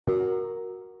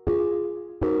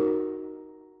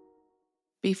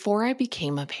Before I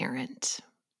became a parent,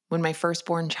 when my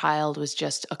firstborn child was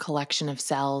just a collection of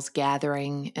cells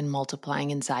gathering and multiplying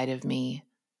inside of me,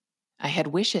 I had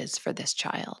wishes for this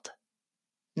child.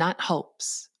 Not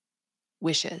hopes,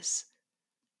 wishes.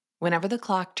 Whenever the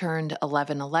clock turned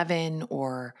 11:11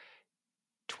 or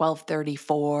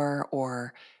 12:34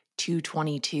 or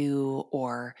 2:22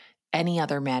 or any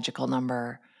other magical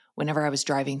number, whenever I was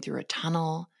driving through a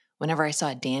tunnel, whenever I saw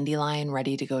a dandelion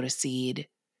ready to go to seed,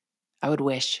 I would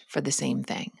wish for the same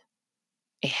thing.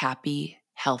 A happy,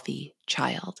 healthy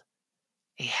child.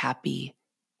 A happy,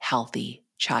 healthy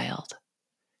child.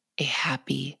 A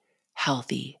happy,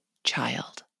 healthy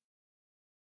child.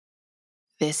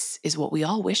 This is what we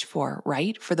all wish for,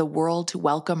 right? For the world to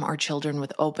welcome our children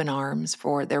with open arms,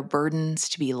 for their burdens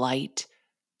to be light,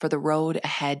 for the road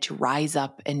ahead to rise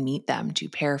up and meet them, to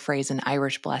paraphrase an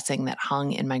Irish blessing that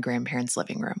hung in my grandparents'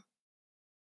 living room.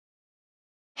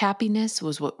 Happiness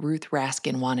was what Ruth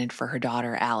Raskin wanted for her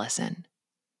daughter, Allison.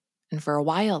 And for a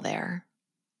while there,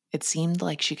 it seemed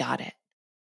like she got it.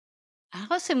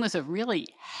 Allison was a really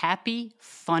happy,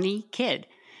 funny kid.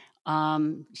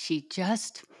 She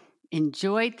just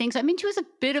enjoyed things. I mean, she was a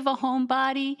bit of a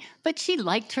homebody, but she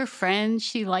liked her friends.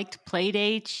 She liked play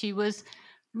dates. She was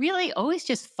really always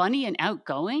just funny and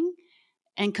outgoing.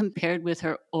 And compared with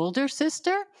her older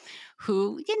sister,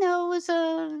 who, was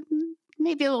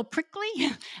maybe a little prickly,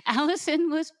 Allison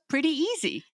was pretty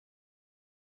easy.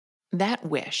 That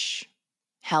wish,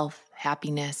 health,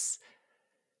 happiness,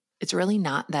 it's really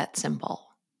not that simple.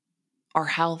 Our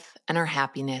health and our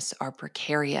happiness are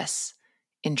precarious,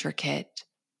 intricate,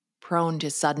 prone to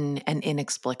sudden and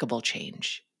inexplicable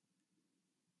change.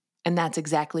 And that's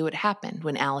exactly what happened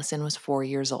when Allison was 4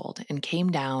 years old and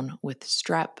came down with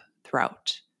strep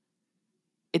throat.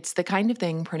 It's the kind of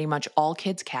thing pretty much all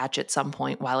kids catch at some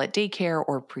point while at daycare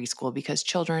or preschool because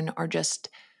children are just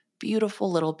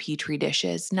beautiful little petri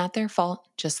dishes. Not their fault,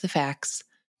 just the facts.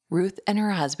 Ruth and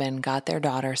her husband got their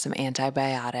daughter some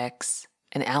antibiotics,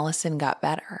 and Allison got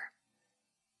better.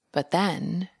 But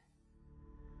then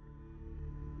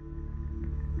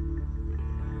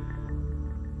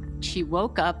she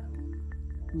woke up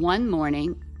one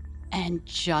morning and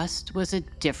just was a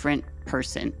different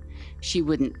person. She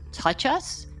wouldn't touch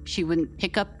us. She wouldn't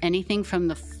pick up anything from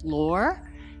the floor.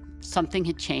 Something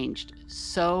had changed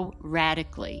so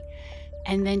radically.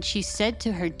 And then she said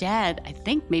to her dad, I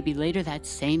think maybe later that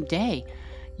same day,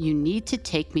 "You need to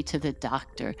take me to the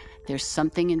doctor. There's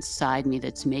something inside me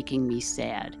that's making me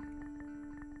sad."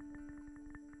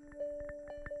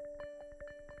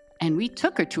 And we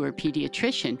took her to her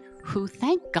pediatrician, who,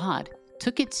 thank God,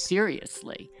 took it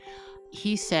seriously.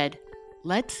 He said,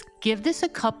 "Let's give this a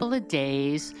couple of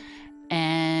days.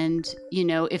 And,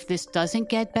 if this doesn't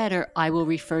get better, I will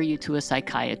refer you to a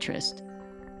psychiatrist."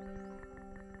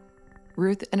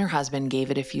 Ruth and her husband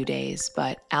gave it a few days,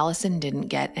 but Allison didn't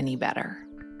get any better.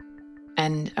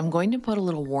 And I'm going to put a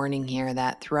little warning here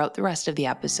that throughout the rest of the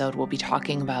episode, we'll be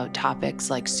talking about topics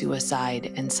like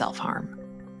suicide and self-harm.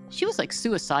 She was like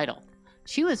suicidal.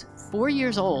 She was 4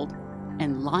 years old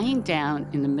and lying down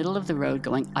in the middle of the road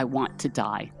going, "I want to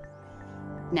die."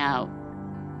 Now,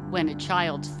 when a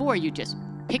child's 4, you just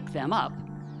pick them up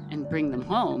and bring them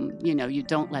home. You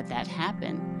don't let that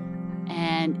happen.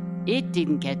 And it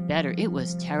didn't get better. It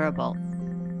was terrible.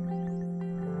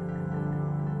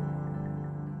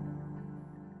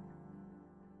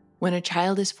 When a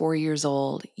child is 4 years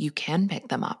old, you can pick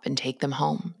them up and take them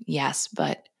home. Yes,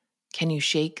 but can you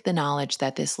shake the knowledge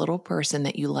that this little person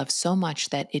that you love so much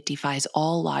that it defies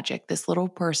all logic, this little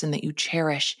person that you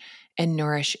cherish and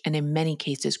nourish and in many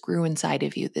cases grew inside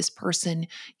of you, this person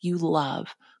you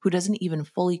love who doesn't even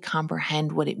fully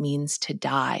comprehend what it means to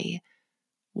die,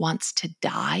 wants to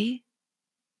die?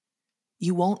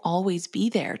 You won't always be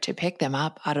there to pick them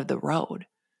up out of the road.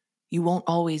 You won't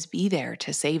always be there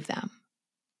to save them.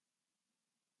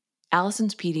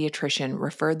 Allison's pediatrician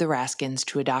referred the Raskins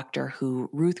to a doctor who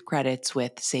Ruth credits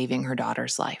with saving her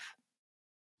daughter's life.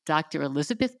 Dr.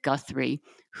 Elizabeth Guthrie,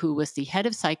 who was the head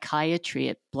of psychiatry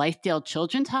at Blythedale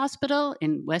Children's Hospital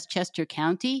in Westchester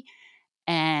County.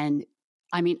 And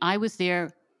I was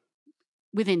there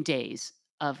within days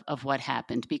of what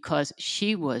happened because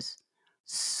she was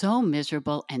so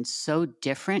miserable and so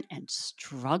different and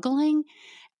struggling.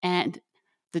 And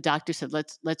the doctor said,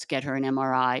 let's get her an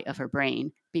MRI of her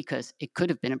brain because it could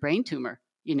have been a brain tumor,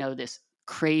 this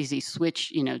crazy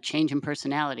switch, change in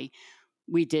personality.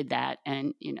 We did that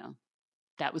and,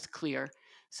 that was clear.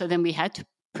 So then we had to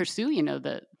pursue,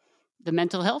 the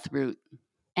mental health route.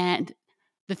 And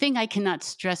the thing I cannot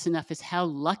stress enough is how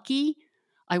lucky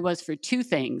I was for two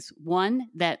things. One,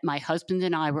 that my husband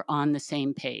and I were on the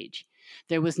same page.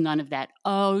 There was none of that,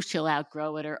 oh, she'll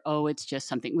outgrow it, or, oh, it's just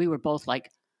something. We were both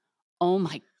like, oh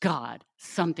my God,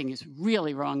 something is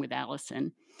really wrong with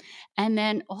Allison. And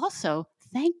then also,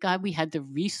 thank God we had the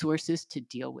resources to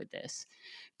deal with this.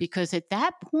 Because at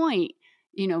that point,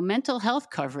 mental health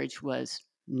coverage was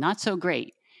not so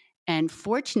great. And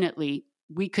fortunately,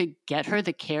 we could get her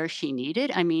the care she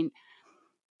needed. I mean,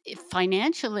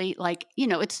 financially,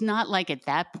 it's not like at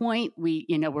that point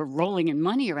we're rolling in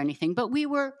money or anything, but we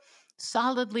were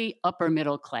solidly upper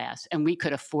middle class and we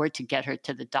could afford to get her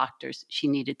to the doctors she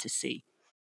needed to see.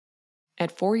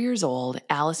 At 4 years old,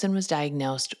 Allison was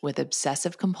diagnosed with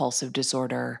obsessive compulsive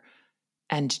disorder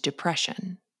and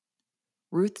depression.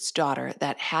 Ruth's daughter,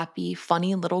 that happy,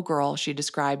 funny little girl she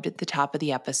described at the top of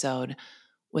the episode,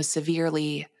 was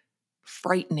severely,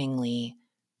 frighteningly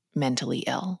mentally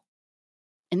ill.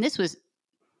 And this was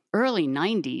early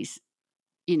 90s.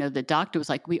 The doctor was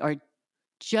like, we are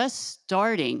just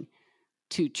starting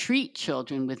to treat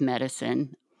children with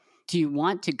medicine. Do you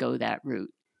want to go that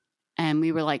route? And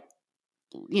we were like,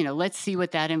 let's see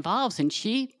what that involves. And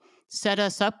she set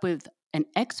us up with an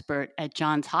expert at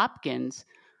Johns Hopkins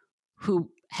who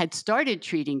had started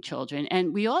treating children.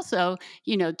 And we also,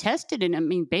 tested. And I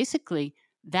mean, basically,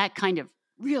 that kind of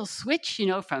real switch,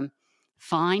 from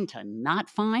fine to not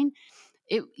fine.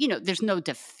 There's no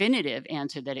definitive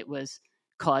answer that it was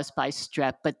caused by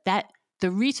strep, but that the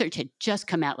research had just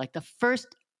come out, like the first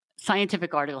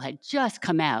scientific article had just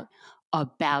come out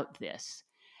about this.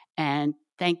 And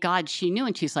thank God she knew.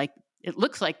 And she's like, it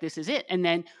looks like this is it. And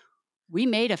then we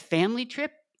made a family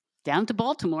trip down to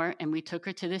Baltimore and we took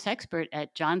her to this expert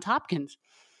at Johns Hopkins.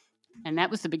 And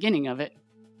that was the beginning of it.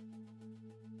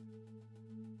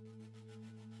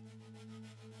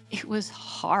 It was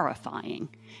horrifying.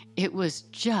 It was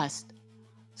just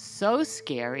so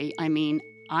scary. I mean,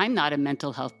 I'm not a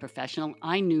mental health professional.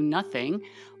 I knew nothing.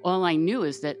 All I knew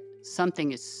is that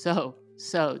something is so,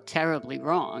 so terribly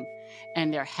wrong.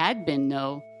 And there had been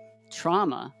no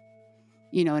trauma.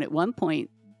 And at one point,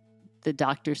 the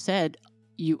doctor said,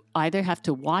 you either have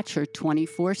to watch her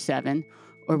 24/7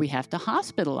 or we have to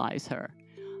hospitalize her.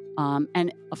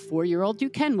 And a 4-year-old, you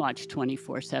can watch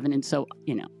 24/7. And so,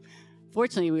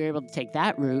 fortunately, we were able to take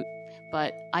that route.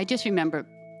 But I just remember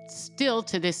still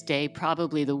to this day,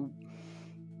 probably the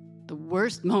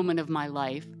worst moment of my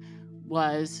life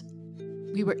was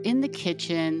we were in the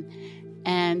kitchen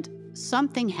and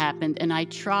something happened and I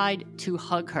tried to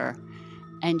hug her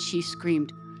and she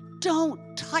screamed, "Don't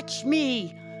touch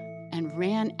me," and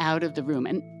ran out of the room.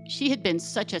 And she had been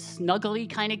such a snuggly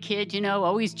kind of kid,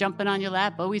 always jumping on your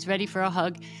lap, always ready for a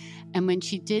hug. And when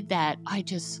she did that,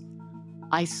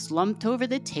 I slumped over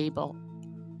the table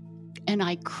and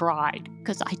I cried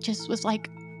because I just was like,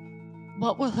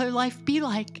 what will her life be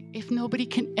like if nobody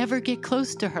can ever get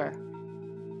close to her?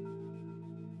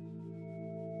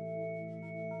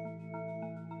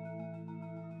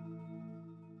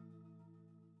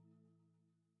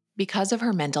 Because of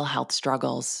her mental health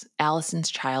struggles, Allison's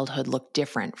childhood looked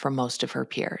different from most of her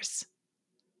peers.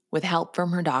 With help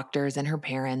from her doctors and her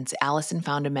parents, Allison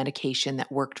found a medication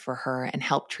that worked for her and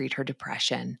helped treat her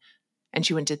depression. And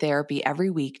she went to therapy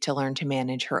every week to learn to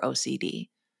manage her OCD,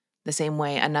 the same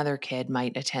way another kid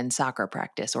might attend soccer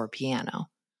practice or piano.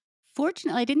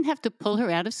 Fortunately, I didn't have to pull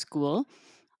her out of school.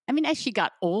 I mean, as she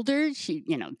got older, she,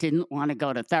 didn't want to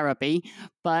go to therapy,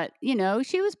 but,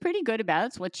 she was pretty good about it.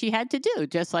 It's what she had to do.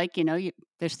 Just like,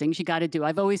 there's things you got to do.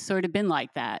 I've always sort of been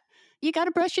like that. You got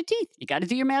to brush your teeth. You got to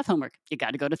do your math homework. You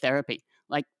got to go to therapy.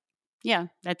 Like, yeah,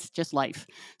 that's just life.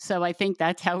 So I think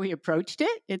that's how we approached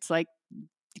it. It's like,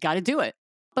 you got to do it.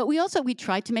 But we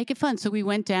tried to make it fun. So we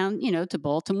went down, to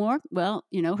Baltimore. Well,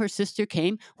 her sister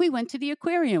came. We went to the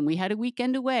aquarium. We had a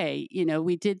weekend away.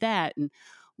 We did that. And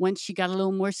once she got a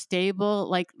little more stable,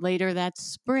 like later that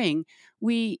spring,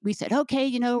 we said,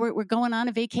 okay, we're going on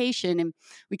a vacation. And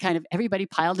we kind of, everybody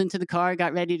piled into the car,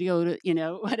 got ready to go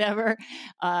to, whatever,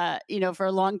 for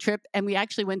a long trip. And we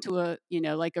actually went to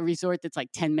like a resort that's like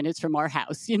 10 minutes from our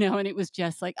house, and it was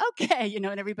just like, okay, and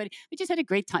everybody, we just had a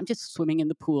great time just swimming in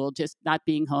the pool, just not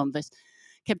being homeless.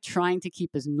 Kept trying to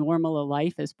keep as normal a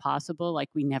life as possible. Like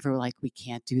we never we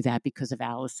can't do that because of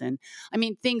Allison. I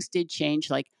mean, things did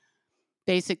change. Like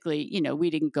basically, we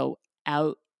didn't go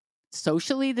out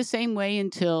socially the same way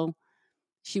until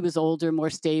she was older, more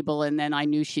stable. And then I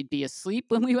knew she'd be asleep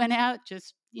when we went out,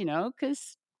 just,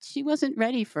 because she wasn't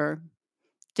ready for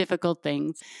difficult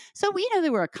things. So,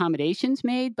 there were accommodations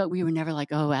made, but we were never like,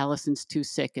 oh, Allison's too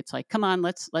sick. It's like, come on,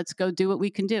 let's go do what we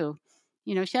can do.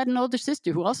 She had an older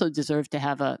sister who also deserved to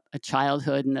have a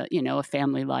childhood and a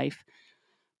family life.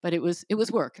 But it was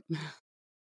work.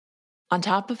 On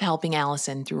top of helping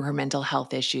Allison through her mental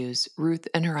health issues, Ruth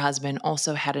and her husband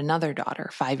also had another daughter,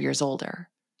 5 years older.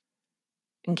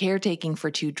 And caretaking for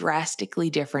two drastically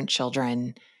different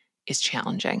children is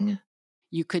challenging.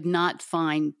 You could not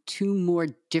find two more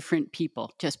different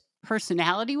people, just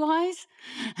personality-wise,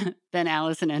 than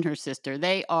Allison and her sister.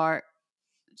 They are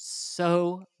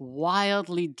so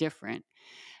wildly different.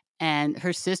 And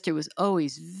her sister was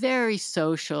always very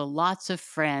social, lots of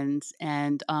friends.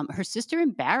 And her sister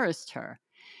embarrassed her.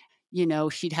 You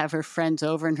know, she'd have her friends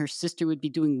over and her sister would be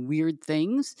doing weird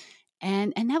things.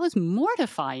 And that was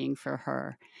mortifying for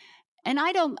her. And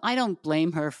I don't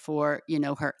blame her for,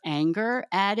 her anger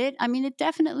at it. I mean, it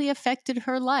definitely affected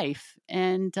her life.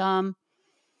 And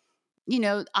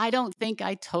I don't think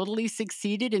I totally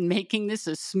succeeded in making this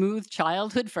a smooth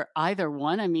childhood for either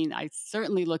one. I mean, I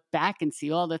certainly look back and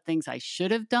see all the things I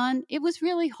should have done. It was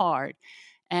really hard.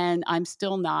 And I'm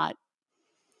still not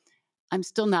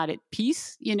at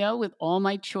peace, with all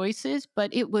my choices,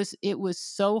 but it was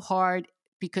so hard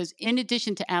because in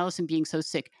addition to Allison being so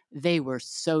sick, they were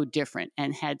so different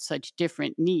and had such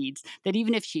different needs that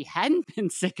even if she hadn't been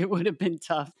sick, it would have been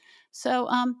tough. So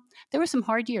there were some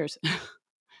hard years.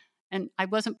 And I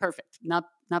wasn't perfect, not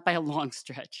by a long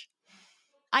stretch.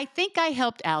 I think I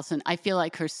helped Allison. I feel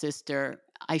like I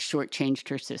shortchanged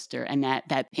her sister, and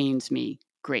that pains me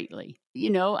greatly.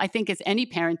 I think as any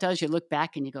parent does, you look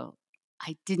back and you go,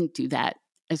 I didn't do that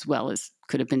as well as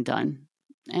could have been done.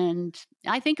 And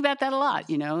I think about that a lot,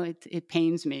 it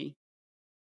pains me.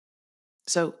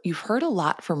 So you've heard a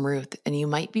lot from Ruth, and you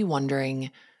might be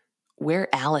wondering where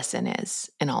Allison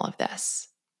is in all of this.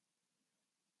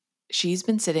 She's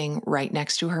been sitting right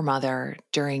next to her mother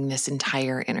during this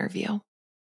entire interview.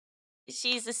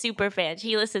 She's a super fan.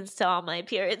 She listens to all my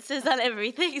appearances on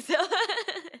everything. So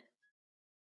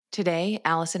Today,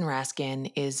 Allison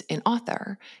Raskin is an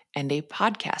author and a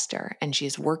podcaster, and she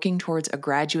is working towards a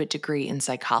graduate degree in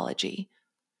psychology.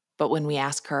 But when we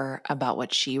ask her about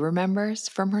what she remembers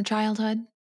from her childhood,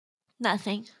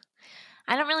 nothing.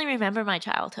 I don't really remember my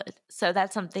childhood. So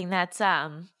that's something that's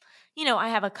I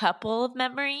have a couple of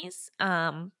memories,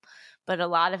 but a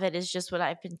lot of it is just what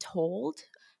I've been told.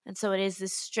 And so it is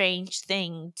this strange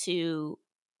thing to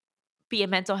be a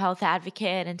mental health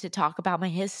advocate and to talk about my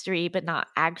history, but not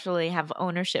actually have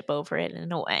ownership over it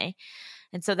in a way.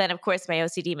 And so then, of course, my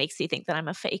OCD makes me think that I'm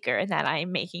a faker and that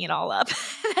I'm making it all up.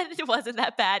 And it wasn't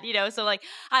that bad, So, like,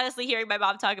 honestly, hearing my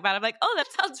mom talk about it, I'm like, oh,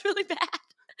 that sounds really bad.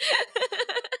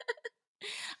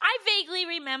 I vaguely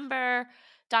remember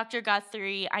Dr.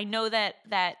 Guthrie. I know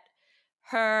that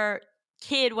her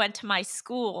kid went to my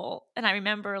school, and I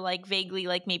remember like vaguely,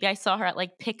 like maybe I saw her at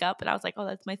like pickup and I was like, oh,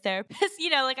 that's my therapist.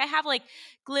 Like I have like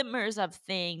glimmers of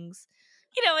things.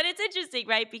 And it's interesting,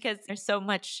 right? Because there's so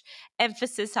much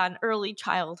emphasis on early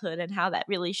childhood and how that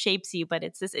really shapes you. But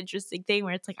it's this interesting thing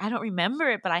where it's like, I don't remember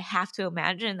it, but I have to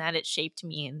imagine that it shaped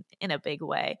me in a big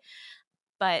way.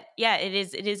 But yeah, it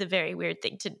is a very weird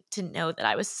thing to know that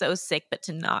I was so sick, but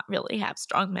to not really have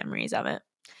strong memories of it.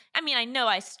 I mean, I know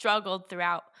I struggled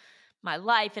throughout my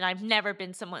life, and I've never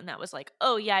been someone that was like,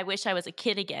 oh yeah, I wish I was a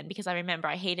kid again, because I remember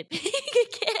I hated being a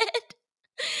kid.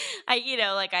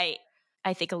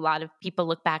 I think a lot of people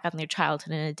look back on their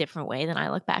childhood in a different way than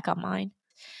I look back on mine.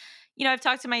 I've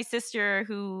talked to my sister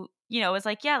who, was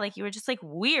like, yeah, like you were just like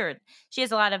weird. She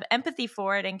has a lot of empathy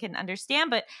for it and can understand.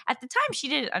 But at the time, she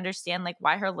didn't understand like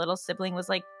why her little sibling was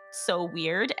like so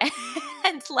weird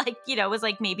and like, was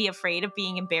like maybe afraid of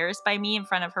being embarrassed by me in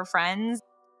front of her friends.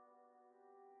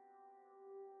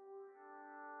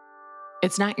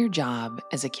 it's not your job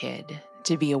as a kid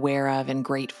to be aware of and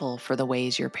grateful for the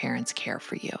ways your parents care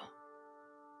for you.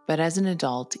 But as an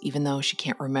adult, even though she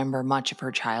can't remember much of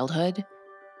her childhood,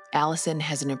 Allison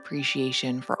has an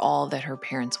appreciation for all that her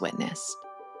parents witnessed,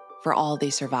 for all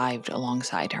they survived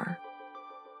alongside her.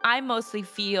 I mostly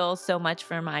feel so much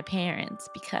for my parents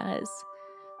because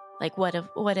like what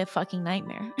a fucking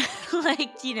nightmare.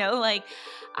 Like, like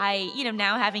I,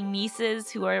 now having nieces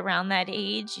who are around that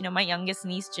age, my youngest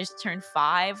niece just turned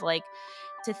 5, like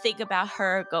to think about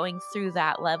her going through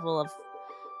that level of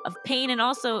pain, and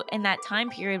also in that time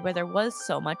period where there was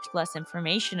so much less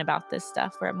information about this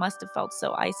stuff, where it must have felt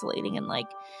so isolating and like,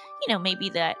 maybe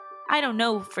that, I don't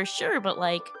know for sure, but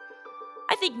like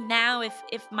I think now if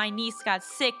my niece got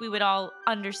sick, we would all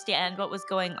understand what was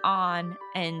going on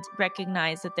and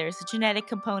recognize that there's a genetic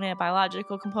component, a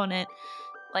biological component.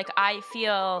 Like I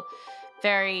feel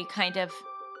very kind of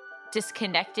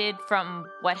disconnected from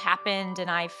what happened, and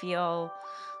I feel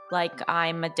like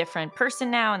I'm a different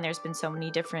person now, and there's been so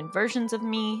many different versions of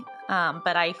me.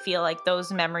 But I feel like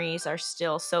those memories are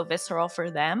still so visceral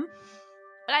for them.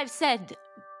 But I've said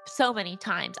so many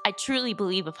times. I truly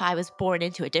believe if I was born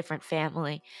into a different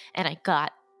family and I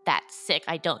got that sick,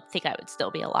 I don't think I would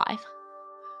still be alive.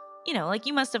 Like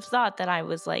you must have thought that I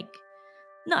was like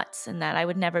nuts and that I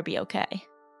would never be okay.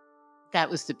 That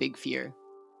was the big fear,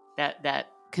 that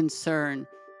concern.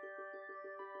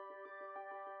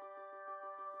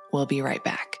 We'll be right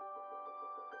back.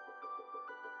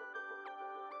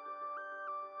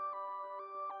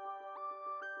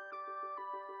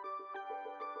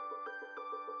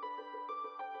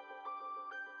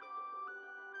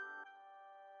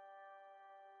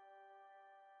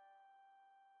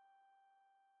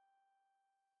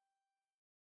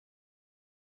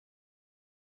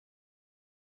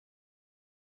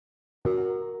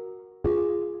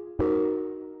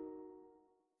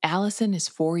 Allison is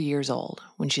 4 years old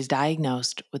when she's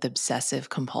diagnosed with obsessive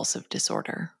compulsive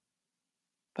disorder.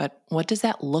 But what does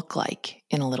that look like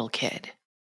in a little kid?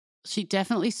 She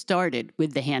definitely started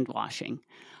with the hand washing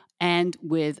and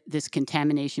with this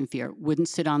contamination fear. Wouldn't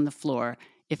sit on the floor.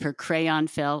 If her crayon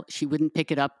fell, she wouldn't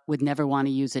pick it up, would never want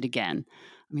to use it again.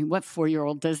 I mean, what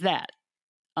 4-year-old does that?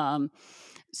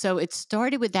 So it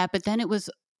started with that, but then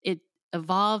it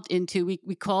evolved into,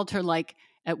 we called her like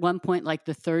at one point, like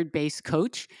the third base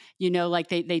coach, like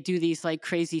they do these like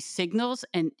crazy signals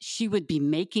and she would be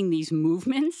making these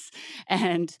movements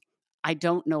and I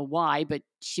don't know why, but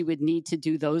she would need to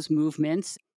do those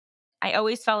movements. I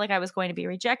always felt like I was going to be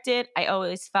rejected. I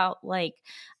always felt like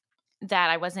that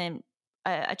I wasn't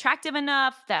attractive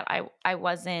enough, that I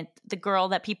wasn't the girl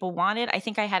that people wanted. I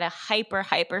think I had a hyper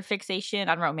fixation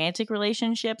on romantic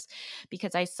relationships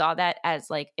because I saw that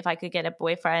as like if I could get a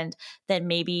boyfriend, then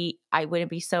maybe I wouldn't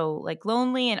be so like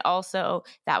lonely, and also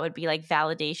that would be like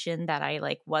validation that I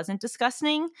like wasn't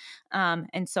disgusting.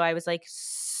 And so I was like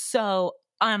so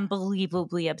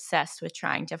unbelievably obsessed with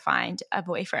trying to find a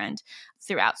boyfriend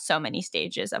throughout so many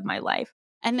stages of my life.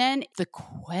 And then the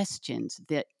questions,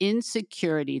 the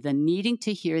insecurity, the needing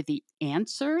to hear the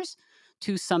answers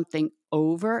to something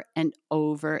over and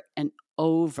over and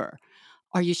over.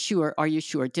 Are you sure? Are you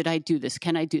sure? Did I do this?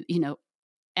 Can I do,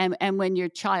 and when your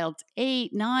child's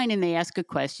 8, 9, and they ask a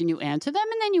question, you answer them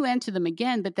and then you answer them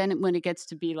again. But then when it gets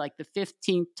to be like the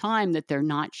 15th time that they're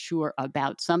not sure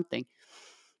about something,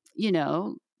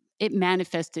 it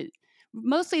manifested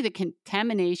mostly the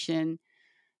contamination,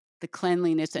 the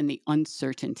cleanliness, and the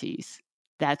uncertainties.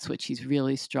 That's what she's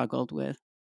really struggled with.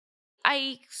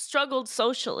 I struggled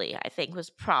socially, I think,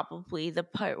 was probably the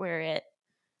part where it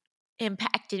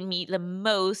impacted me the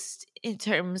most in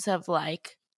terms of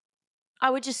like, I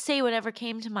would just say whatever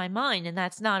came to my mind, and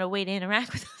that's not a way to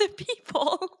interact with other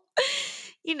people.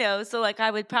 So like I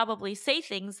would probably say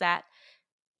things that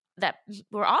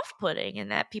were off-putting and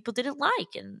that people didn't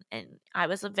like, and I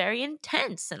was very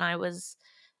intense and I was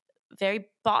very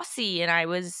bossy and I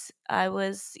was I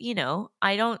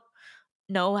don't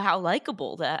know how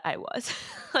likable that I was.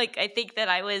 Like I think that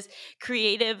I was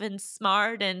creative and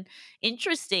smart and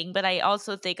interesting, but I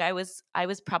also think I was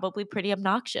probably pretty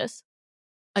obnoxious.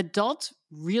 Adults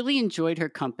really enjoyed her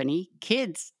company.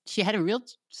 Kids, she had a real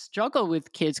struggle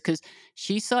with kids because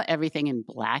she saw everything in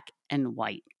black and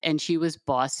white, and she was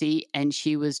bossy and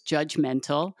she was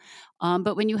judgmental.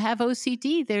 But when you have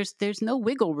OCD, there's no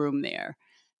wiggle room there.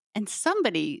 And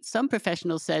some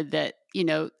professional said that,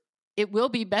 it will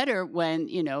be better when,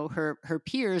 her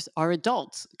peers are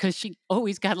adults because she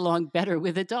always got along better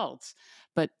with adults.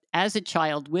 But as a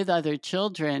child with other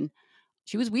children,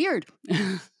 she was weird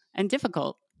and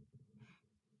difficult.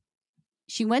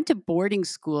 She went to boarding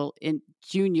school in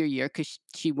junior year because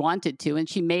she wanted to, and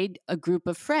she made a group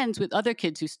of friends with other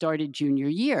kids who started junior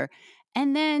year.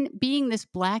 And then being this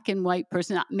black and white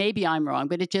person, maybe I'm wrong,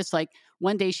 but it just like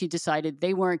one day she decided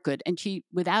they weren't good. And she,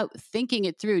 without thinking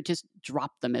it through, just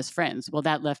dropped them as friends. Well,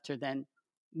 that left her then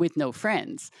with no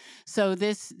friends. So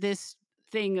this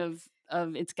thing of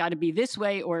it's got to be this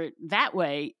way or that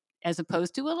way, as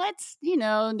opposed to, well, let's,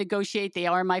 negotiate. They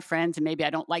are my friends and maybe I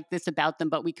don't like this about them,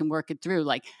 but we can work it through.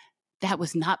 Like that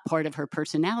was not part of her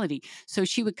personality. So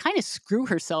she would kind of screw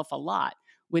herself a lot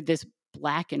with this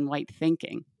black and white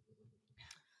thinking.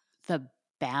 The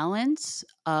balance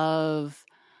of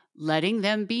letting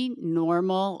them be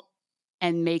normal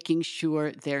and making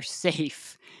sure they're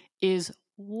safe is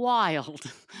wild.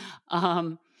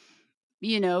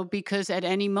 Because at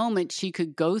any moment she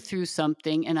could go through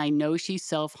something, and I know she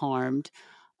self-harmed.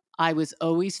 I was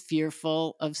always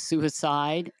fearful of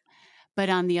suicide. But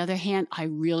on the other hand, I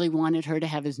really wanted her to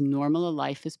have as normal a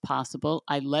life as possible.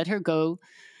 I let her go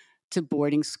to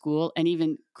boarding school, and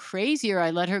even crazier,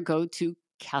 I let her go to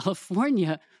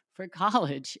California for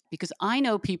college, because I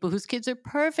know people whose kids are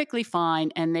perfectly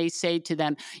fine and they say to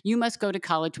them, you must go to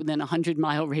college within a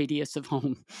 100-mile radius of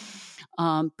home.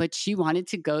 But she wanted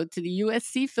to go to the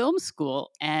USC Film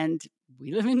School, and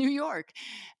we live in New York.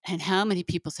 And how many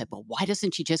people said, well, why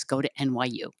doesn't she just go to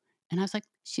NYU? And I was like,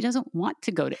 she doesn't want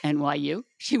to go to NYU.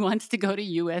 She wants to go to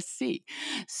USC.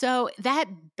 So that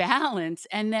balance,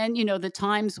 and then, the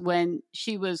times when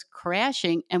she was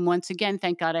crashing, and once again,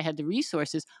 thank God I had the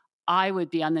resources, I would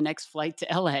be on the next flight to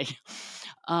LA.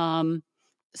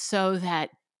 So that,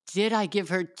 did I give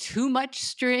her too much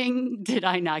string? Did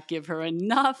I not give her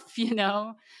enough?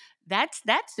 That's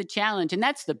the challenge. And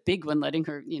that's the big one, letting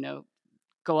her,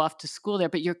 go off to school there.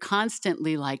 But you're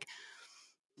constantly like,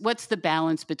 what's the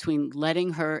balance between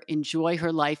letting her enjoy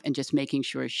her life and just making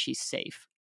sure she's safe?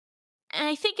 And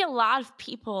I think a lot of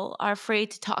people are afraid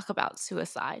to talk about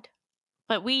suicide,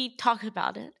 but we talked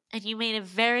about it, and you made it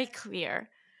very clear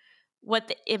what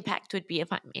the impact would be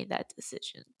if I made that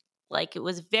decision. Like, it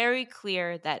was very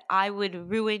clear that I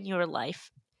would ruin your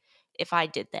life if I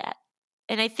did that.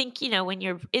 And I think, when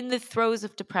you're in the throes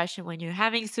of depression, when you're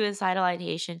having suicidal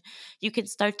ideation, you can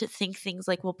start to think things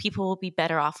like, well, people will be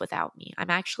better off without me. I'm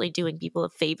actually doing people a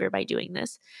favor by doing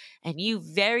this. And you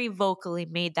very vocally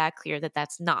made that clear that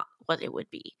that's not what it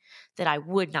would be, that I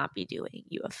would not be doing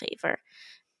you a favor.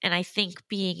 And I think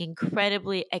being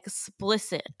incredibly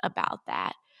explicit about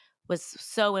that was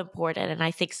so important. And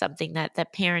I think something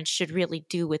that parents should really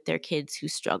do with their kids who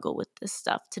struggle with this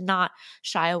stuff, to not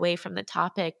shy away from the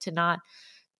topic, to not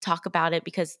talk about it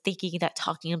because thinking that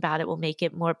talking about it will make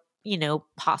it more,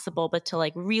 possible, but to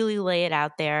like really lay it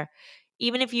out there.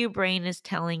 Even if your brain is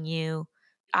telling you,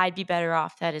 I'd be better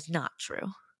off, that is not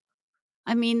true.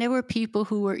 I mean, there were people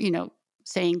who were,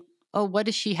 saying, oh, what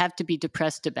does she have to be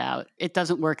depressed about? It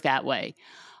doesn't work that way.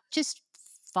 Just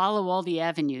follow all the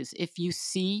avenues. If you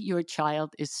see your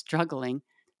child is struggling,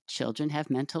 children have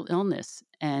mental illness.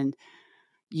 And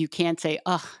you can't say,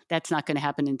 oh, that's not going to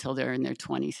happen until they're in their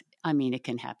 20s. I mean, it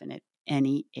can happen at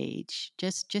any age.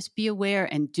 Just be aware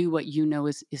and do what you know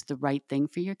is the right thing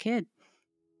for your kid.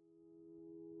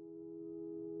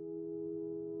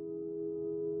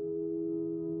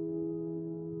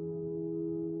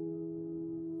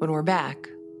 When we're back,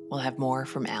 we'll have more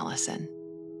from Allison.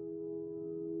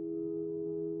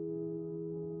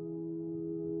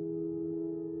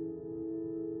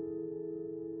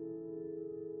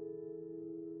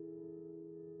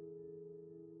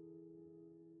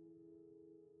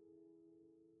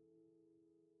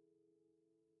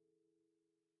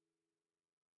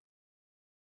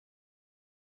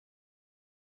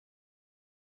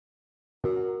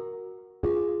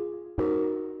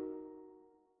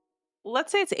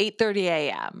 Let's say it's 8:30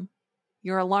 a.m.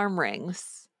 Your alarm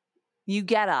rings. You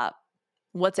get up.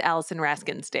 What's Allison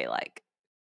Raskin's day like?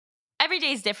 Every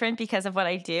day is different because of what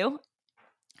I do.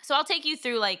 So I'll take you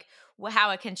through like how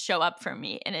it can show up for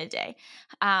me in a day.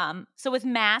 So with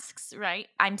masks, right?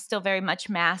 I'm still very much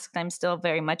masked. I'm still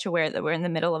very much aware that we're in the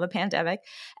middle of a pandemic,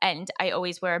 and I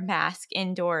always wear a mask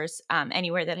indoors,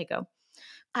 anywhere that I go.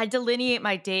 I delineate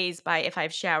my days by if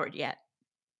I've showered yet,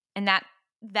 and that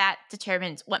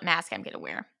determines what mask I'm going to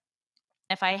wear.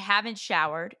 If I haven't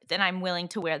showered, then I'm willing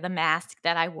to wear the mask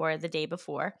that I wore the day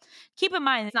before. Keep in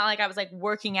mind, it's not like I was like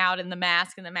working out in the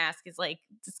mask and the mask is like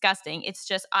disgusting. It's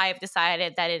just I've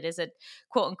decided that it is a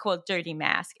quote unquote dirty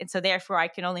mask. And so therefore I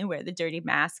can only wear the dirty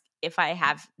mask if I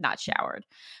have not showered.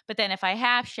 But then if I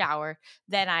have showered,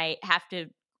 then I have to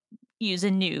use a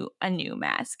new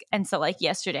mask. And so like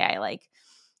yesterday I like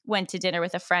went to dinner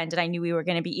with a friend and I knew we were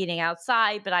going to be eating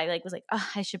outside, but I like was like, oh,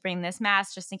 I should bring this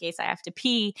mask just in case I have to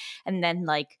pee. And then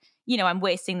like, I'm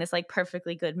wasting this like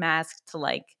perfectly good mask to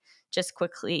like just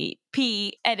quickly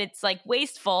pee, and it's like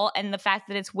wasteful. And the fact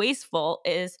that it's wasteful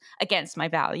is against my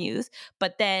values.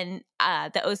 But then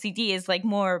the OCD is like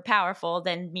more powerful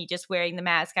than me just wearing the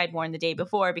mask I'd worn the day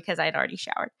before because I'd already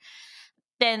showered.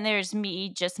 Then there's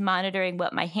me just monitoring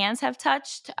what my hands have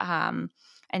touched. And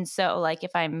so like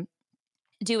if I'm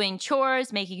doing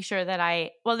chores, making sure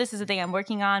that this is the thing I'm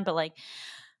working on, but like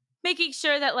making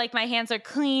sure that like my hands are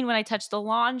clean when I touch the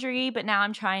laundry. But now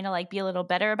I'm trying to like be a little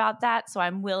better about that. So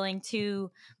I'm willing to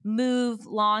move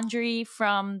laundry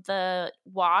from the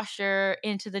washer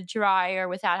into the dryer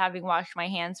without having washed my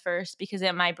hands first, because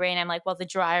in my brain I'm like, well, the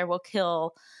dryer will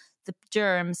kill the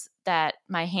germs that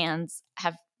my hands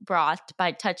have brought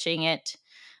by touching it,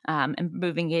 and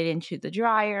moving it into the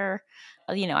dryer.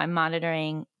 I'm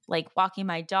monitoring like walking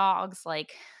my dogs,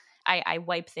 like I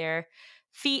wipe their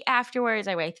feet afterwards,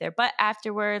 I wipe their butt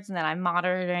afterwards, and then I'm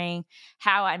monitoring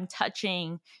how I'm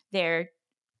touching their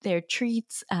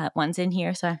treats. One's in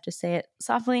here, so I have to say it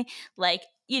softly. Like,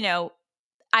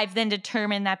 I've then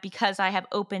determined that because I have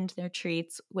opened their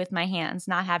treats with my hands,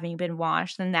 not having been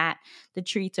washed, then that the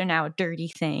treats are now a dirty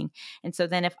thing. And so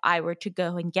then if I were to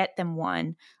go and get them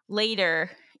one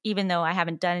later, even though I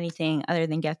haven't done anything other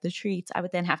than get the treats, I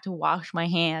would then have to wash my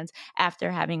hands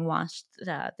after having washed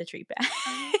the treat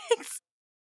bags.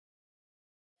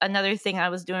 Another thing I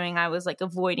was doing, I was like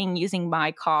avoiding using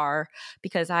my car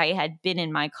because I had been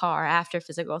in my car after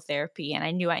physical therapy and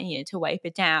I knew I needed to wipe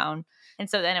it down. And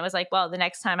so then it was like, well, the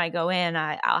next time I go in,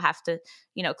 I'll have to,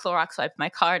 Clorox wipe my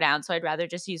car down. So I'd rather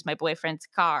just use my boyfriend's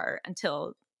car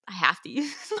until I have to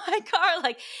use my car.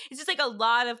 Like, it's just like a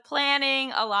lot of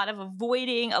planning, a lot of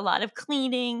avoiding, a lot of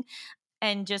cleaning,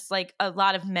 and just like a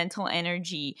lot of mental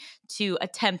energy to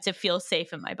attempt to feel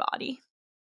safe in my body.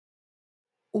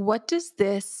 What does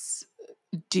this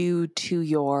do to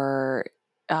your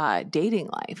dating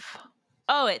life?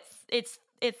 Oh,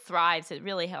 it thrives. It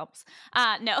really helps.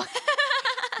 No.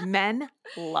 Men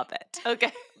love it.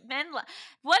 Okay.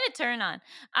 What a turn on.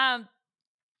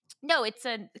 No, it's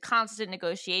a constant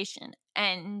negotiation.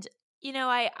 And,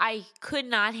 I could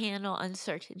not handle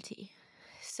uncertainty.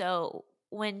 So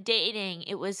when dating,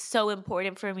 it was so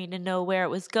important for me to know where it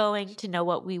was going, to know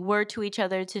what we were to each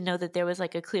other, to know that there was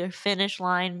like a clear finish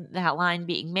line, that line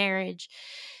being marriage,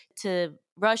 to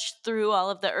rush through all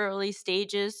of the early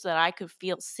stages so that I could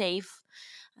feel safe.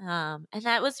 And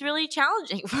that was really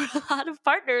challenging for a lot of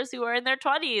partners who are in their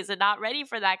 20s and not ready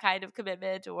for that kind of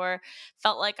commitment, or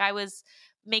felt like I was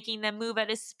making them move at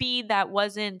a speed that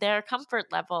wasn't their comfort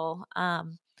level.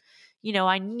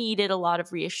 I needed a lot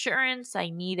of reassurance. I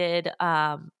needed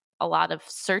a lot of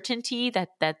certainty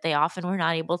that they often were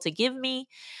not able to give me.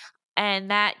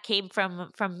 And that came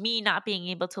from me not being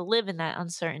able to live in that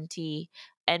uncertainty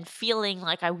and feeling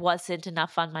like I wasn't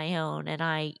enough on my own. And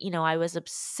I was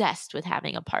obsessed with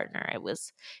having a partner. It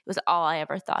was all I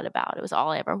ever thought about. It was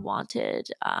all I ever wanted.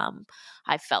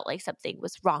 I felt like something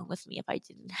was wrong with me if I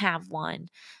didn't have one.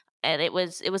 And it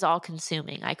was all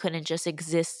consuming. I couldn't just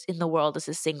exist in the world as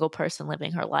a single person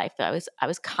living her life. I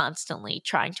was constantly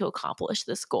trying to accomplish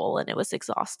this goal, and it was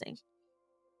exhausting.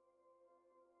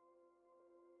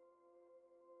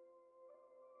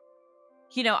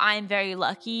 I'm very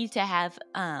lucky to have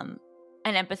an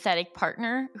empathetic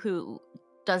partner who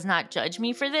does not judge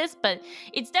me for this, but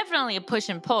it's definitely a push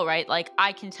and pull, right? Like,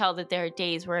 I can tell that there are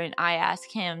days where I ask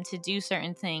him to do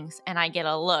certain things and I get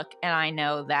a look and I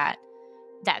know that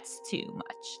that's too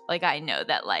much. Like, I know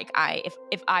that like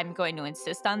if I'm going to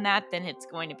insist on that, then it's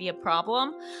going to be a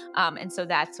problem. And so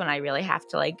that's when I really have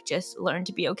to like just learn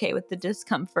to be okay with the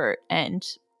discomfort and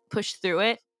push through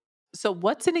it. So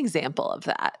what's an example of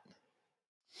that?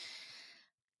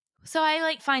 So I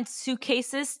like find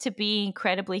suitcases to be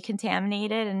incredibly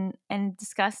contaminated and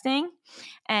disgusting.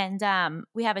 And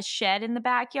we have a shed in the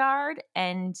backyard,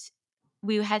 and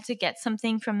we had to get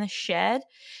something from the shed.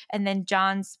 And then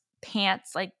John's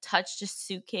pants like touched a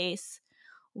suitcase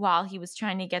while he was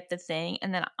trying to get the thing.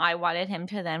 And then I wanted him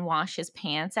to then wash his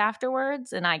pants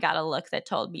afterwards. And I got a look that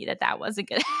told me that wasn't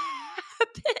going to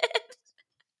happen.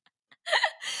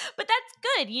 But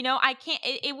that's good. I can't,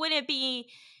 it wouldn't be.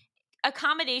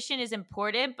 Accommodation is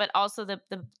important, but also the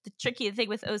tricky thing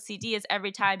with OCD is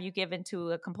every time you give into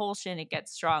a compulsion, it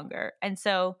gets stronger. And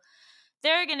so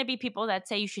there are going to be people that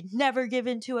say you should never give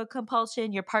into a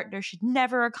compulsion. Your partner should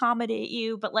never accommodate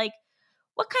you. But like,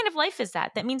 what kind of life is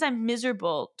that? That means I'm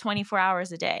miserable 24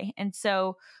 hours a day. And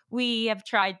so we have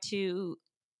tried to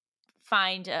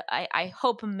find, I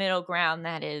hope, a middle ground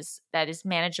that is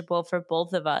manageable for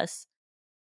both of us.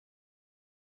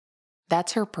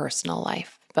 That's her personal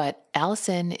life. But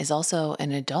Allison is also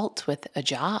an adult with a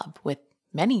job, with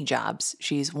many jobs.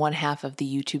 She's one half of the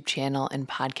YouTube channel and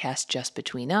podcast Just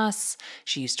Between Us.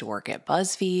 She used to work at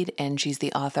BuzzFeed, and she's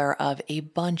the author of a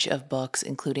bunch of books,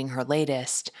 including her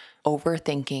latest,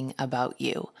 Overthinking About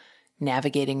You,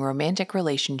 Navigating Romantic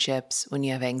Relationships When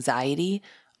You Have Anxiety,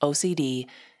 OCD,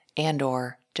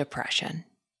 and/or Depression.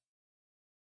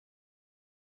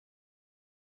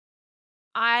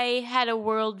 I had a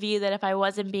worldview that if I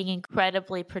wasn't being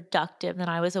incredibly productive, then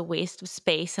I was a waste of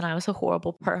space and I was a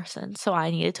horrible person. So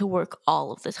I needed to work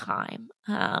all of the time.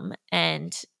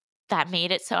 And that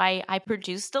made it so I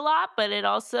produced a lot, but it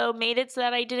also made it so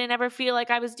that I didn't ever feel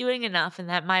like I was doing enough and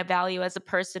that my value as a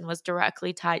person was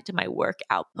directly tied to my work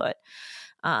output.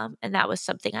 And that was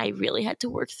something I really had to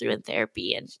work through in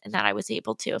therapy, and that I was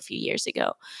able to a few years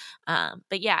ago.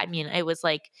 But yeah, I mean, it was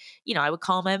like, I would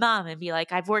call my mom and be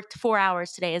like, I've worked 4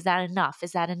 hours today. Is that enough?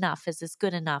 Is that enough? Is this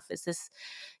good enough? Is this,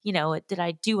 did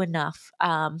I do enough?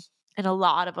 and a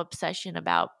lot of obsession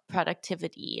about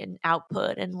productivity and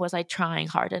output, and was I trying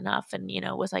hard enough, and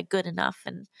was I good enough,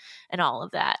 and all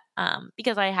of that,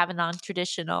 because I have a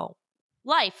non-traditional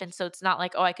life, and so it's not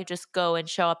like, oh, I could just go and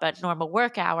show up at normal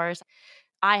work hours.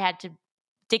 I had to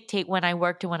dictate when I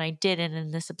worked and when I didn't,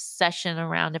 and this obsession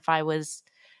around if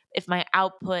my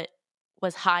output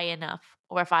was high enough,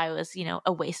 or if I was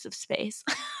a waste of space.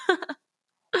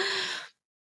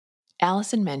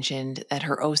 Allison mentioned that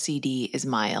her OCD is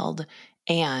mild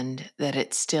and that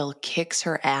it still kicks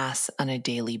her ass on a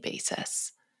daily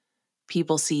basis.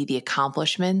 People see the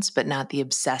accomplishments, but not the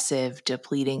obsessive,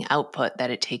 depleting output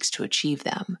that it takes to achieve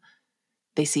them.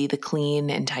 They see the clean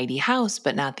and tidy house,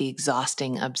 but not the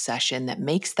exhausting obsession that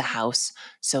makes the house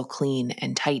so clean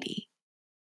and tidy.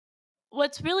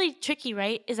 What's really tricky,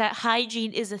 right, is that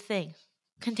hygiene is a thing.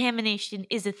 Contamination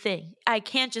is a thing. I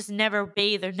can't just never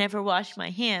bathe or never wash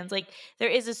my hands. Like, there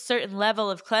is a certain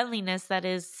level of cleanliness that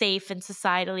is safe and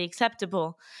societally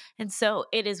acceptable. And so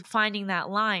it is finding that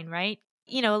line, right?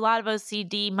 A lot of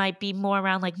OCD might be more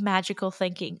around like magical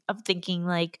thinking, of thinking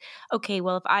like, okay,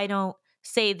 well, if I don't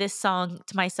say this song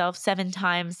to myself 7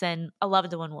 times, then a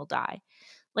loved one will die.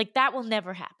 Like, that will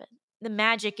never happen. The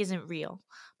magic isn't real,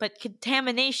 but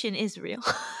contamination is real.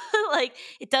 Like,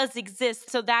 it does exist.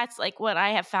 So that's like what I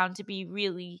have found to be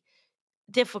really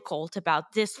difficult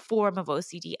about this form of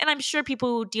OCD. And I'm sure people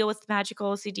who deal with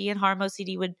magical OCD and harm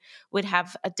OCD would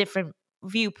have a different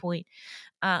viewpoint.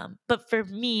 But for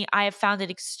me, I have found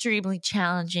it extremely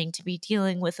challenging to be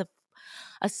dealing with a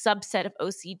subset of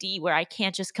OCD where I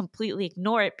can't just completely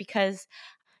ignore it, because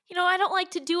I don't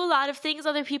like to do a lot of things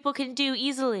other people can do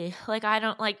easily. Like,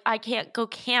 I can't go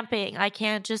camping. I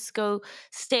can't just go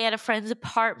stay at a friend's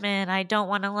apartment. I don't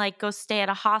want to like go stay at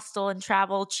a hostel and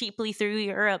travel cheaply through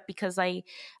Europe because I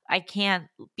can't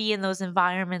be in those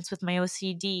environments with my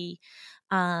OCD.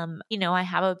 I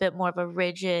have a bit more of a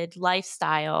rigid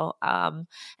lifestyle.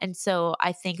 And so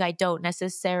I think I don't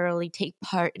necessarily take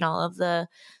part in all of the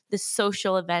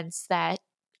social events that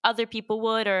other people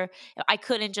would, or I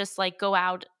couldn't just like go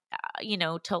out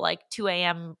till like 2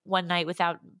 a.m. one night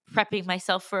without prepping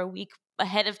myself for a week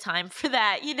ahead of time for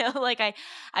that. Like,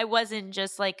 I wasn't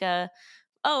just like oh,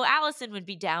 Allison would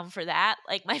be down for that.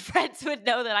 Like, my friends would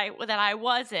know that I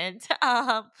wasn't.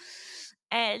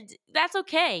 And that's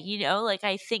okay. Like,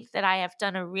 I think that I have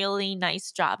done a really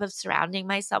nice job of surrounding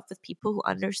myself with people who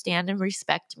understand and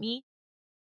respect me.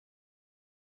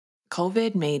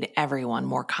 COVID made everyone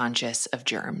more conscious of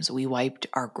germs. We wiped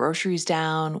our groceries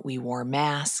down, we wore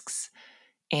masks,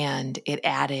 and it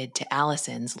added to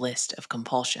Allison's list of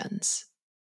compulsions.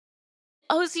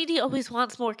 OCD always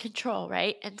wants more control,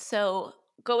 right? And so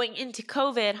going into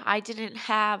COVID, I didn't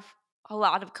have a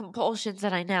lot of compulsions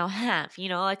that I now have.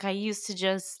 Like, I used to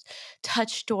just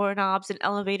touch doorknobs and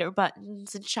elevator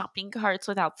buttons and shopping carts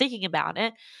without thinking about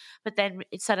it. But then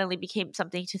it suddenly became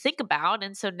something to think about.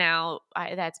 And so now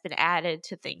that's been added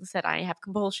to things that I have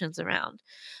compulsions around.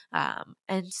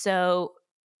 And so,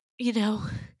 you know,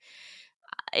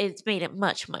 it's made it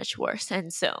much, much worse.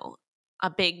 And so a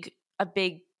big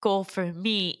goal for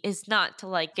me is not to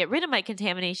like get rid of my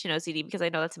contamination OCD, because I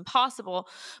know that's impossible,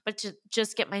 but to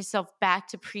just get myself back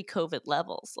to pre-COVID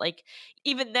levels. Like,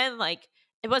 even then, like,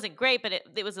 it wasn't great, but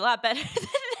it was a lot better than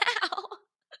now.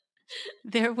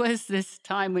 There was this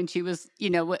time when she was,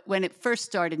 when it first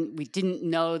started, we didn't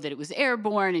know that it was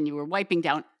airborne and you were wiping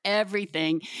down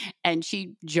everything. And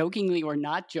she jokingly or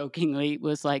not jokingly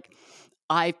was like,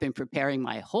 I've been preparing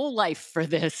my whole life for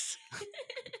this.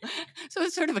 So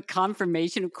it's sort of a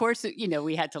confirmation. Of course,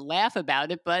 we had to laugh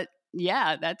about it, but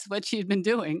yeah, that's what she'd been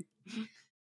doing.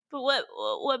 But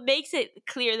what makes it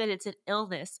clear that it's an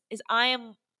illness is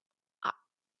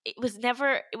it was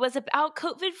about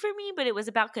COVID for me, but it was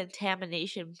about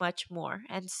contamination much more.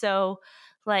 And so,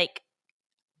 like,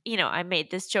 I made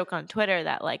this joke on Twitter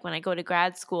that, like, when I go to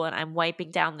grad school and I'm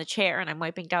wiping down the chair and I'm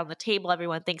wiping down the table,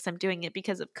 everyone thinks I'm doing it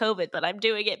because of COVID, but I'm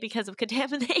doing it because of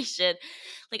contamination.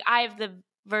 Like, I have the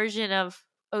version of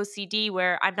OCD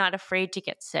where I'm not afraid to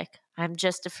get sick. I'm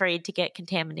just afraid to get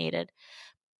contaminated.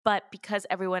 But because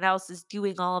everyone else is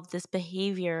doing all of this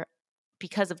behavior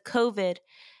because of COVID,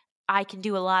 I can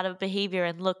do a lot of behavior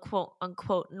and look quote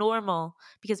unquote normal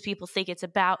because people think it's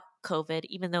about COVID,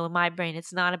 even though in my brain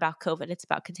it's not about COVID, it's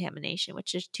about contamination,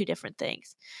 which is two different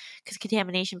things. Because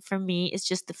contamination for me is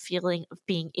just the feeling of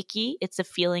being icky, it's a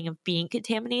feeling of being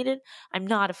contaminated. I'm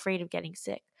not afraid of getting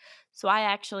sick. So I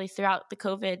actually, throughout the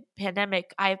COVID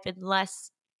pandemic, I've been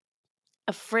less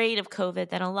afraid of COVID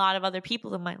than a lot of other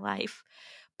people in my life.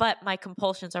 But my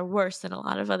compulsions are worse than a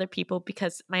lot of other people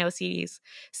because my OCD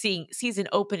sees an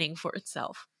opening for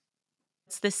itself.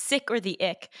 It's the sick or the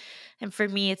ick. And for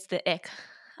me, it's the ick,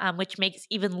 which makes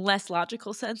even less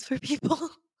logical sense for people.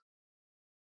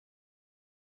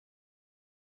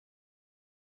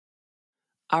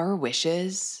 Our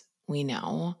wishes, we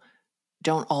know,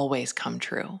 don't always come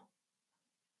true.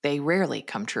 They rarely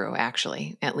come true,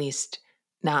 actually, at least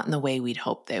not in the way we'd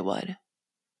hope they would.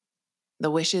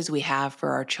 The wishes we have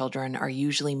for our children are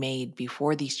usually made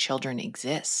before these children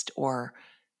exist or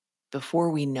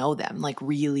before we know them, like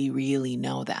really, really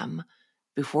know them,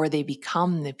 before they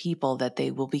become the people that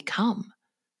they will become.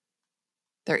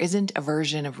 There isn't a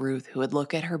version of Ruth who would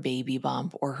look at her baby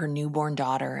bump or her newborn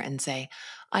daughter and say,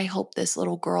 I hope this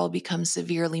little girl becomes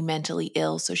severely mentally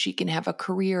ill so she can have a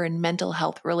career in mental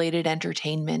health related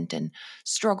entertainment and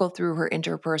struggle through her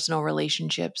interpersonal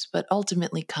relationships, but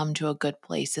ultimately come to a good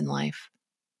place in life.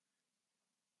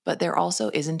 But there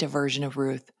also isn't a version of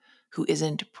Ruth who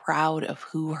isn't proud of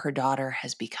who her daughter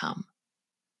has become.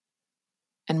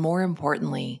 And more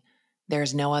importantly,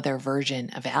 there's no other version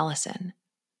of Allison.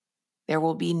 There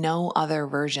will be no other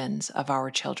versions of our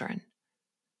children.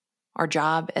 Our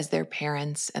job as their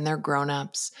parents and their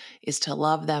grown-ups is to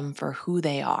love them for who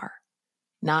they are,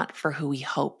 not for who we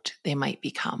hoped they might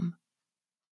become.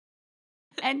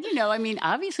 And,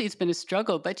 obviously it's been a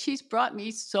struggle, but she's brought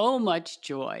me so much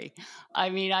joy.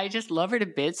 I just love her to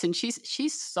bits, and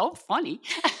she's so funny,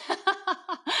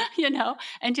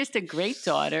 and just a great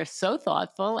daughter, so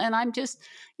thoughtful. And I'm just,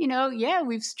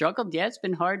 we've struggled. Yeah, it's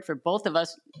been hard for both of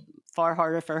us, far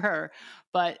harder for her.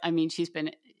 But she's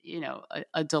been,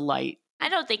 a delight. I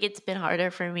don't think it's been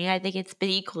harder for me. I think it's been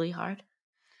equally hard.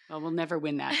 Well, we'll never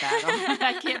win that battle.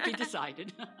 That can't be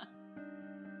decided.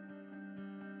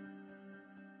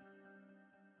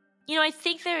 I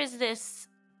think there is this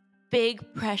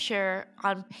big pressure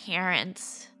on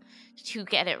parents to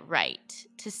get it right,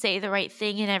 to say the right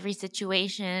thing in every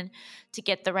situation, to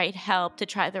get the right help, to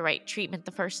try the right treatment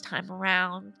the first time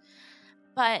around.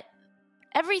 But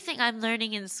everything I'm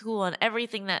learning in school and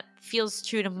everything that feels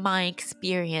true to my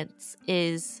experience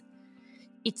is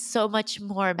it's so much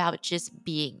more about just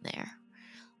being there.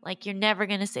 Like, you're never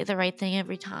going to say the right thing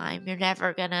every time. You're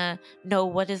never going to know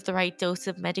what is the right dose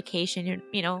of medication.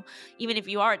 Even if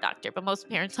you are a doctor, but most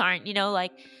parents aren't,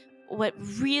 what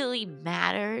really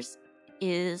matters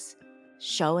is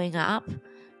showing up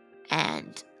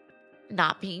and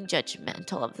not being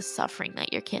judgmental of the suffering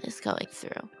that your kid is going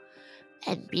through.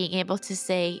 And being able to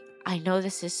say, I know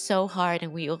this is so hard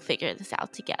and we will figure this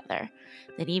out together.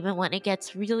 That even when it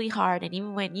gets really hard and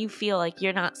even when you feel like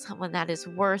you're not someone that is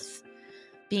worth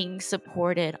being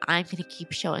supported, I'm going to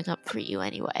keep showing up for you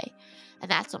anyway. And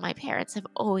that's what my parents have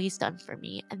always done for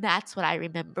me. And that's what I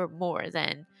remember more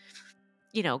than,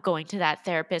 going to that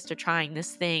therapist or trying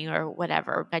this thing or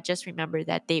whatever. I just remember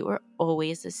that they were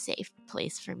always a safe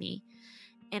place for me.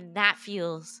 And that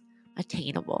feels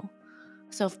attainable.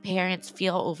 So if parents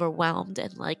feel overwhelmed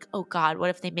and like, oh God, what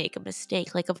if they make a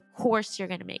mistake? Like, of course you're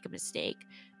going to make a mistake,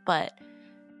 but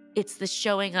it's the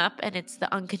showing up and it's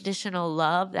the unconditional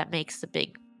love that makes the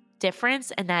big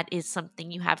difference. And that is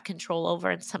something you have control over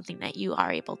and something that you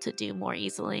are able to do more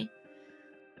easily.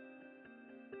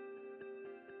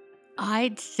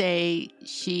 I'd say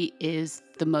she is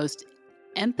the most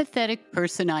empathetic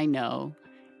person I know.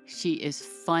 She is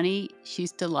funny.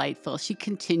 She's delightful. She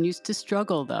continues to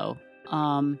struggle, though.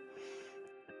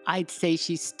 I'd say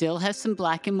she still has some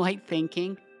black and white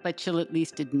thinking, but she'll at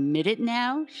least admit it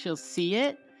now. She'll see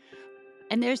it.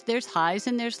 And there's highs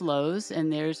and there's lows,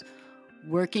 and there's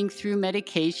working through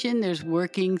medication. There's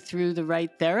working through the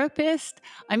right therapist.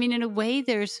 In a way,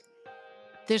 there's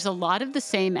a lot of the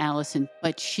same Allison,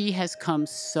 but she has come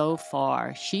so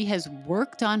far. She has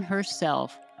worked on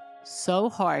herself so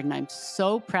hard, and I'm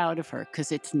so proud of her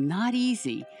because it's not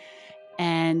easy.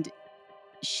 And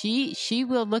she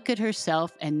will look at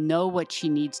herself and know what she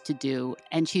needs to do,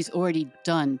 and she's already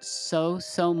done so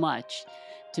much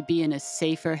to be in a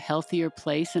safer, healthier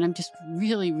place, and I'm just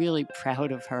really, really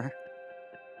proud of her.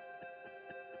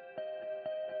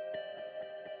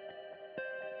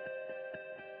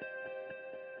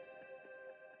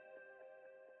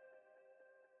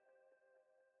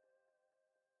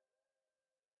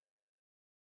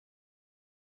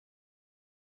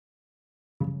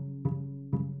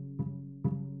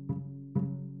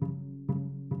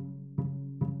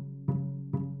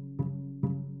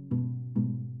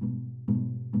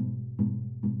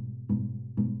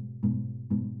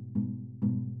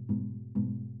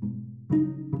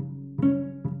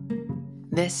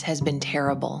 This has been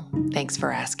terrible. Thanks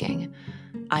for asking.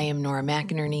 I am Nora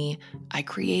McInerney. I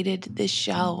created this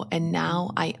show and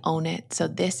now I own it. So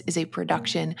this is a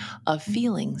production of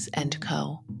Feelings &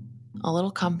 Co. a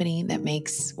little company that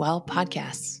makes, well,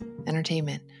 podcasts,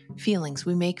 entertainment, feelings.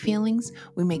 We make feelings.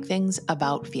 We make things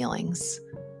about feelings.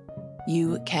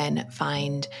 You can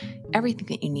find everything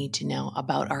that you need to know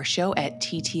about our show at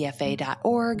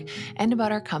ttfa.org and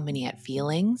about our company at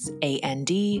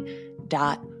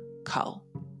feelingsand.co.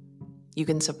 You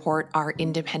can support our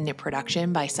independent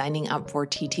production by signing up for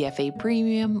TTFA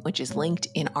Premium, which is linked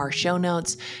in our show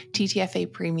notes.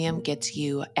 TTFA Premium gets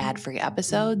you ad-free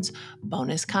episodes,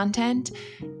 bonus content,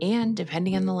 and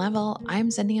depending on the level,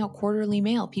 I'm sending out quarterly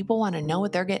mail. People want to know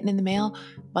what they're getting in the mail.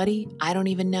 Buddy, I don't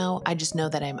even know. I just know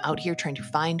that I'm out here trying to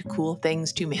find cool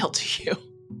things to mail to you.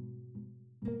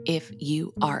 If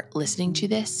you are listening to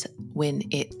this when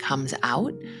it comes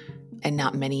out, and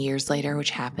not many years later, which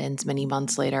happens many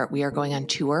months later, we are going on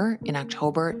tour in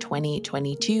October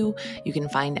 2022. You can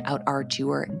find out our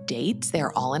tour dates.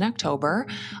 They're all in October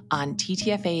on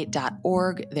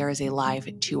ttfa.org. There is a live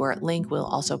tour link. We'll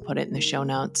also put it in the show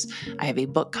notes. I have a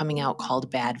book coming out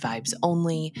called Bad Vibes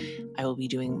Only. I will be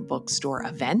doing bookstore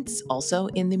events also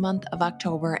in the month of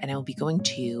October, and I will be going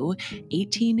to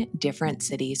 18 different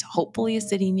cities, hopefully a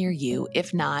city near you.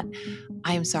 If not,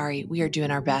 I am sorry. We are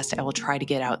doing our best. I will try to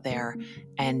get out there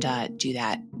and do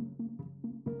that.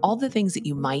 All the things that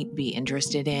you might be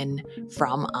interested in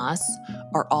from us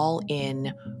are all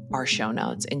in our show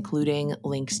notes, including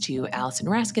links to Allison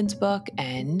Raskin's book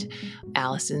and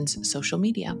Allison's social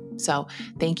media. So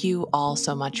thank you all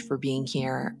so much for being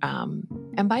here.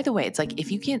 And by the way, it's like if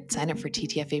you can't sign up for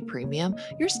TTFA Premium,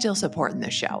 you're still supporting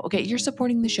the show. Okay, you're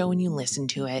supporting the show when you listen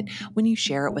to it, when you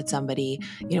share it with somebody,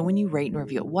 when you rate and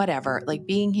review it, whatever. Like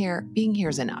being here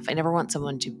is enough. I never want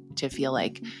someone to feel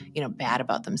like, bad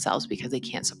about themselves because they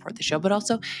can't support the show. But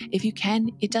also, if you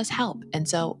can, it does help. And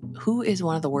so who is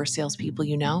one of the worst salespeople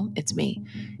you know? It's me.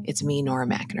 It's me, Nora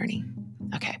McInerney.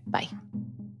 Okay, bye.